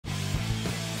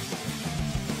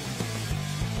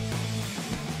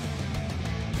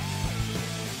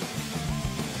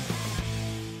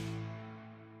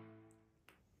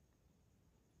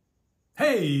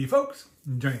Hey folks,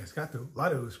 joining us, got the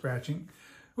Lotto scratching.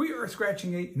 We are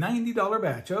scratching a $90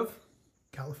 batch of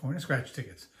California scratch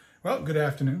tickets. Well, good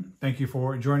afternoon. Thank you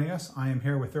for joining us. I am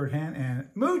here with Third Hand and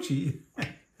Moochie.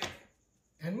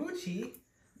 And Moochie.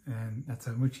 And that's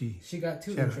a Moochie. She got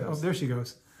two shadow. intros. Oh, there she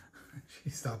goes. She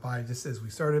stopped by just as we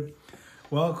started.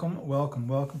 Welcome, welcome,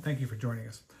 welcome. Thank you for joining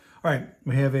us. All right,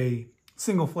 we have a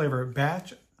single flavor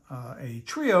batch, a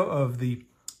trio of the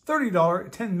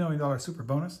 $30 $10 million super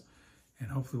bonus. And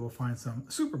hopefully we'll find some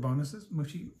super bonuses.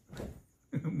 Moochie,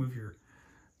 move your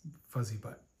fuzzy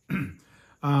butt.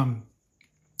 All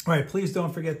right, please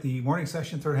don't forget the morning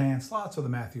session, Third Hand slots, or the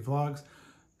Matthew vlogs.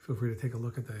 Feel free to take a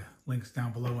look at the links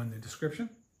down below in the description.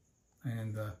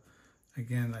 And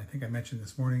again, I think I mentioned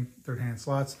this morning, Third Hand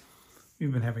slots.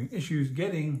 We've been having issues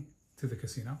getting to the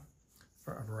casino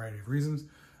for a variety of reasons.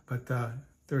 But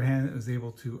Third Hand was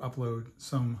able to upload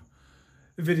some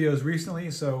videos recently,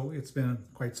 so it's been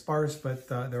quite sparse, but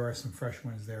there are some fresh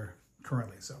ones there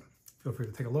currently, so feel free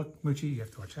to take a look. Moochie, you have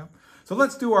to watch out. So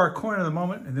let's do our coin of the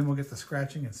moment, and then we'll get to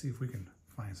scratching and see if we can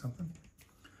find something.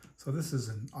 So this is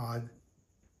an odd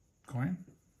coin.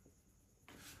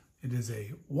 It is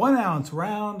a 1 ounce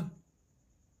round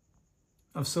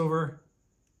of silver,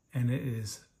 and it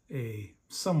is a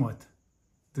somewhat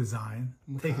design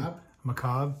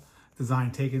macabre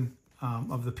design taken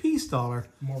of the peace dollar,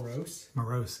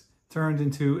 morose, turned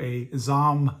into a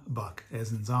zombuck,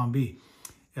 as in zombie.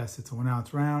 Yes, it's a 1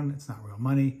 ounce round. It's not real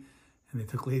money. And they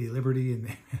took Lady Liberty and they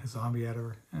made a zombie out of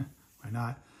her. Why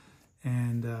not?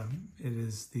 And it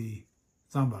is the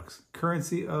zombucks,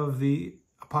 currency of the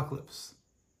apocalypse.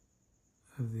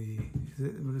 Is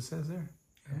it what it says there?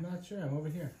 I'm not sure. I'm over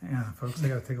here. Yeah, folks, I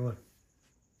got to take a look.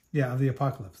 Yeah, of the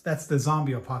apocalypse. That's the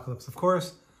zombie apocalypse, of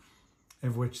course,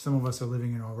 of which some of us are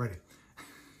living in already.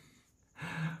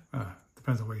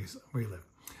 Depends on where you live.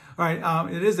 All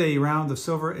right, it is a round of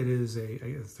silver. It is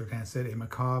as Third Hand said, a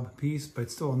macabre piece, but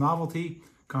still a novelty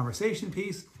conversation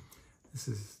piece. This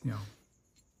is,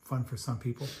 fun for some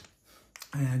people.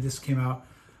 And this came out,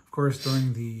 of course,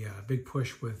 during the big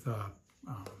push with The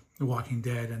Walking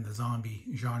Dead and the zombie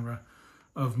genre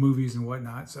of movies and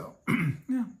whatnot. So,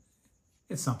 yeah,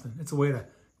 it's something. It's a way to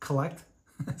collect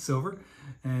silver,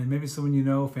 and maybe someone you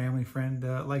know, family, friend,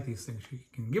 like these things, you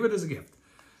can give it as a gift.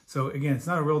 So again, it's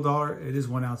not a real dollar. It is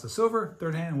 1 ounce of silver.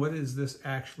 Third Hand, what is this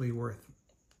actually worth?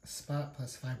 A spot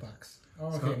plus $5. Oh,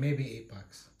 okay, so, maybe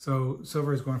 $8. So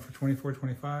silver is going for $24,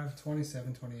 $25,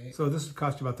 $27, $28. So this would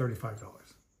cost you about $35. Okay,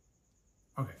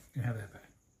 you can have that back.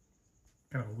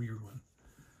 Kind of a weird one.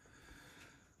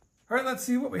 All right, let's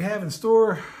see what we have in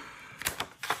store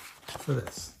for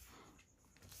this.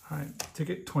 All right,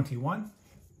 ticket 21.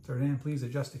 Third Hand, please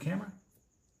adjust the camera.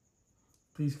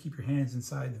 Please keep your hands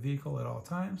inside the vehicle at all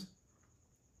times.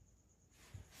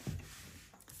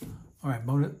 All right,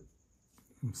 bonus.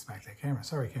 Smack that camera.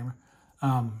 Sorry, camera.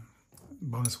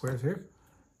 Bonus squares here.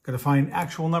 Got to find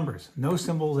actual numbers. No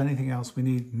symbols, anything else. We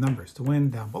need numbers to win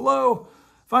down below.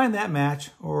 Find that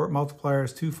match or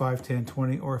multipliers 2, 5, 10,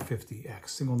 20, or 50x.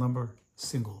 Single number,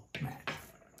 single match.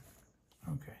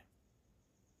 Okay.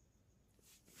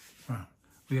 Wow.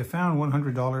 We have found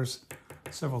 $100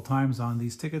 several times on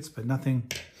these tickets, but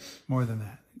nothing more than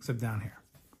that, except down here.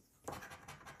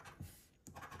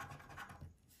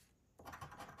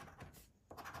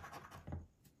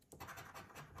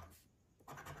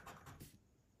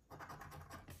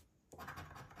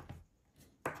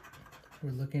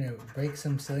 We're looking to break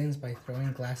some ceilings by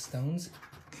throwing glass stones.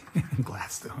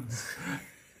 Glass stones.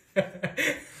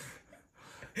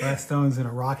 Glass stones in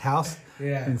a rock house.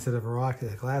 Yeah. Instead of a rock in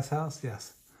a glass house.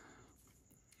 Yes.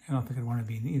 I don't think I'd want to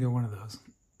be in either one of those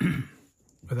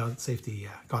without safety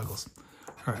goggles.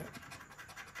 All right.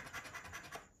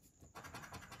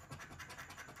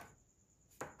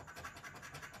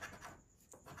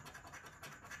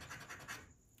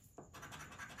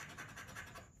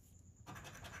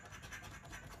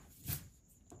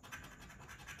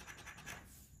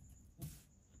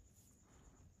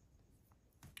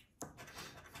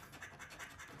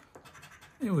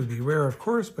 It would be rare, of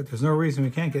course, but there's no reason we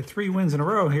can't get 3 wins in a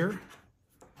row here.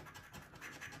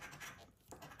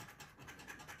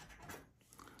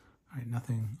 All right,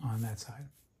 nothing on that side.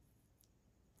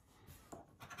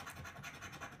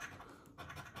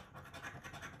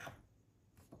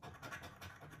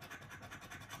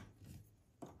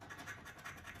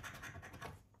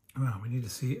 Well, we need to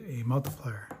see a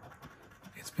multiplier.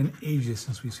 It's been ages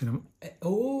since we've seen them.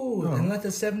 Oh, and let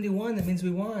the 71, that means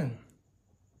we won.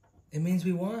 It means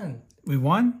we won. We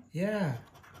won? Yeah.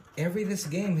 Every this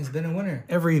game has been a winner.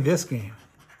 Every this game.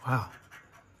 Wow.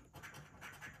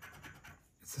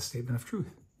 It's a statement of truth.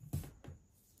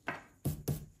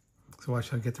 So So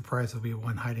watch, I'll get the prize. There'll be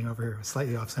one hiding over here,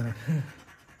 slightly off center.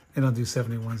 And I'll do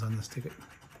 71s on this ticket.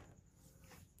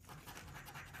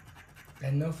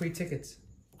 And no free tickets.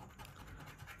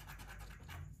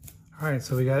 All right,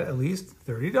 so we got at least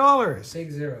 $30.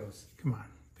 Big zeros. Come on,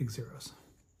 big zeros.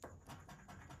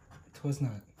 It was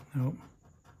not. Nope.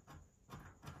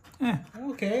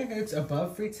 Okay, it's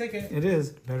above free ticket. It is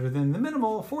better than the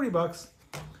minimal $40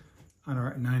 on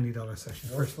our $90 session.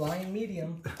 We're flying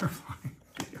medium.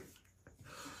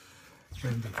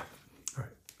 Indeed. All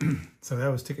right. So that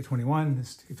was ticket 21. This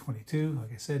is ticket 22.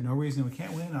 Like I said, no reason we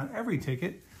can't win on every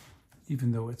ticket,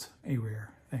 even though it's a rare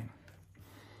thing.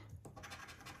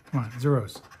 Come on,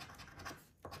 zeros.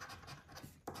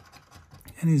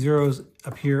 Any zeros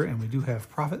up here, and we do have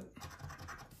profit.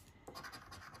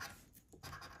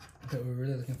 But we're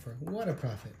really looking for what a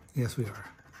profit. Yes, we are.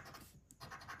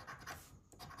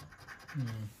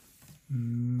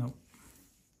 Nope.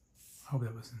 I hope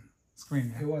that was in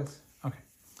screen there. It was. Okay.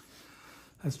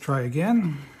 Let's try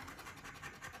again.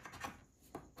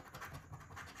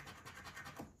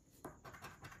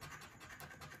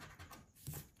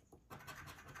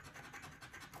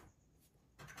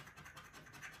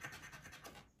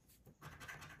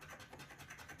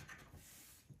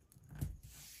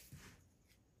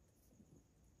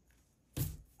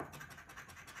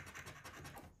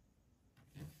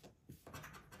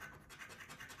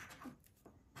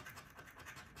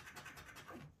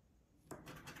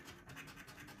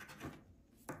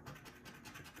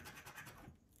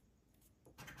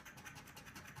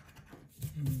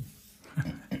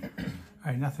 All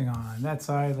right, nothing on that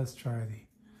side. Let's try the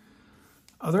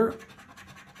other.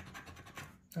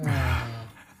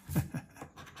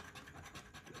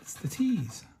 It's the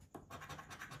T's.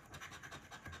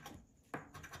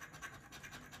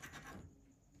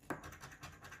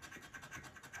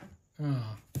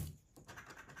 Oh.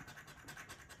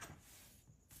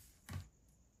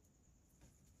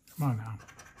 Come on now.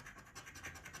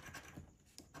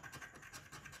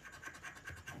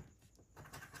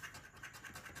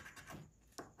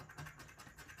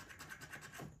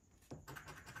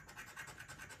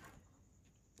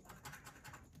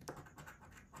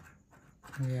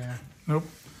 Yeah. Nope.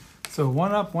 So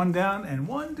one up, one down, and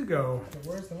one to go. But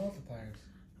where's the multipliers?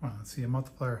 Come on, let's see a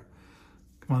multiplier.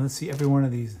 Come on, let's see every one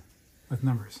of these with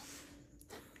numbers.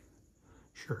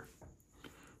 Sure.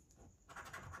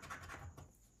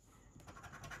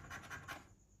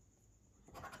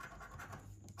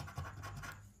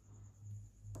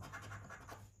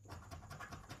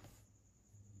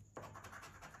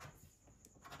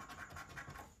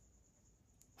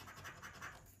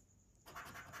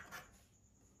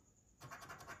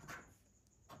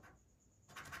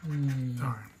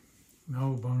 Darn.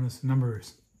 No bonus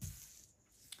numbers.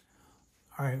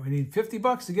 All right, we need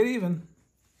 $50 to get even.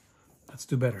 Let's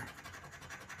do better.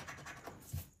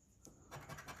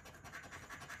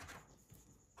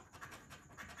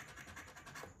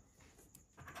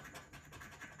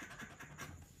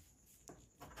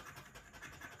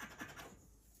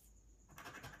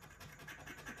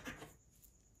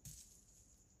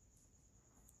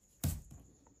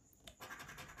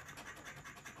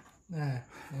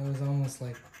 It was almost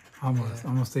like...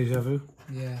 Almost deja vu.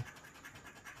 Yeah.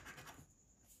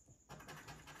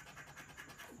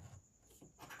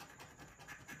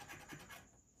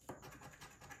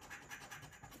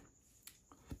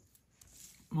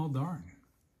 Well, darn.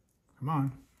 Come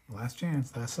on. Last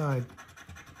chance. Last side.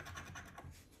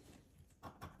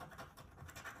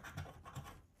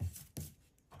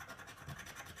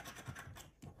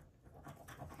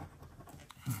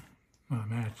 Well,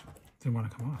 match. Didn't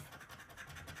want to come off.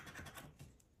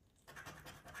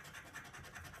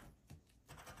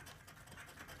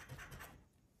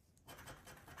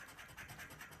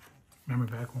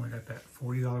 Remember back when we got that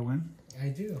 $40 win? I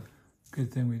do.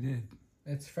 Good thing we did.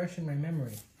 It's fresh in my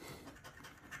memory.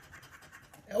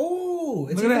 Oh,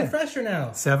 it's Look at even that. fresher now.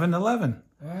 7-11.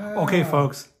 Wow. Okay,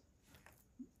 folks.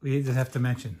 We just have to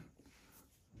mention.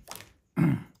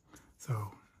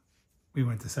 So we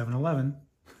went to 7-Eleven.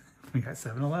 We got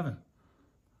 7-Eleven.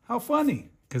 How funny,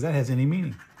 because that has any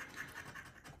meaning.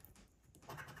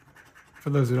 For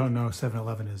those who don't know,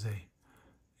 7-Eleven is a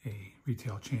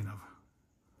retail chain of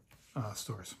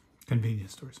stores,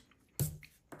 convenience stores.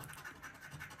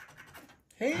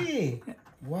 Hey,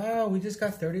 wow, we just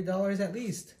got $30 at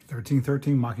least.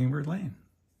 1313 Mockingbird Lane.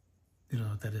 You don't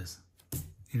know what that is.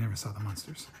 You never saw the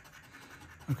Munsters.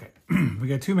 Okay, we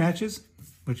got 2 matches,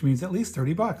 which means at least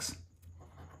 $30.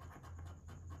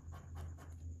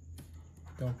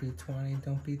 Don't be 20,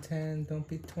 don't be 10, don't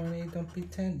be 20, don't be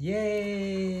 10.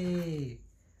 Yay!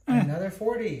 Another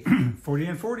 40. 40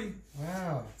 and 40.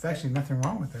 Wow. It's actually nothing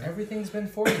wrong with that. Everything's been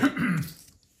 40.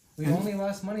 We only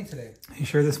lost money today. You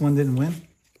sure this one didn't win?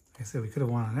 Like I said, we could have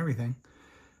won on everything.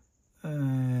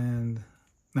 And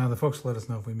now the folks will let us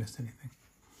know if we missed anything.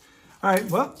 All right,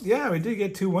 well, yeah, we did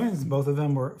get 2 wins. Both of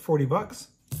them were 40 bucks.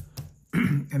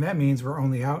 And that means we're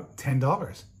only out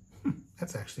 $10.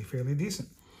 That's actually fairly decent.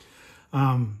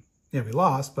 Yeah, we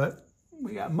lost, but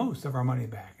we got most of our money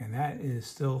back. And that is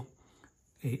still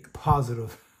a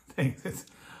positive thing. It's,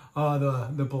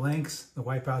 the blanks, the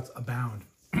wipeouts abound.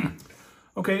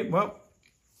 Okay, well,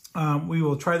 we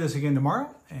will try this again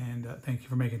tomorrow. And thank you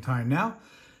for making time now.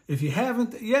 If you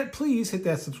haven't yet, please hit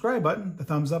that subscribe button, the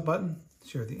thumbs up button,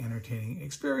 share the entertaining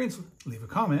experience, leave a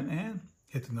comment, and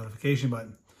hit the notification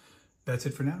button. That's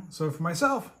it for now. So for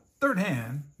myself, third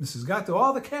hand, Mrs. Gatto,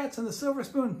 all the cats and the silver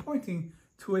spoon pointing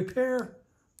to a pair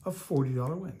of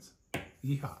 $40 wins.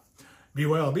 Yeehaw. Be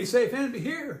well, be safe, and be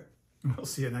here. We'll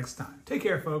see you next time. Take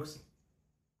care, folks.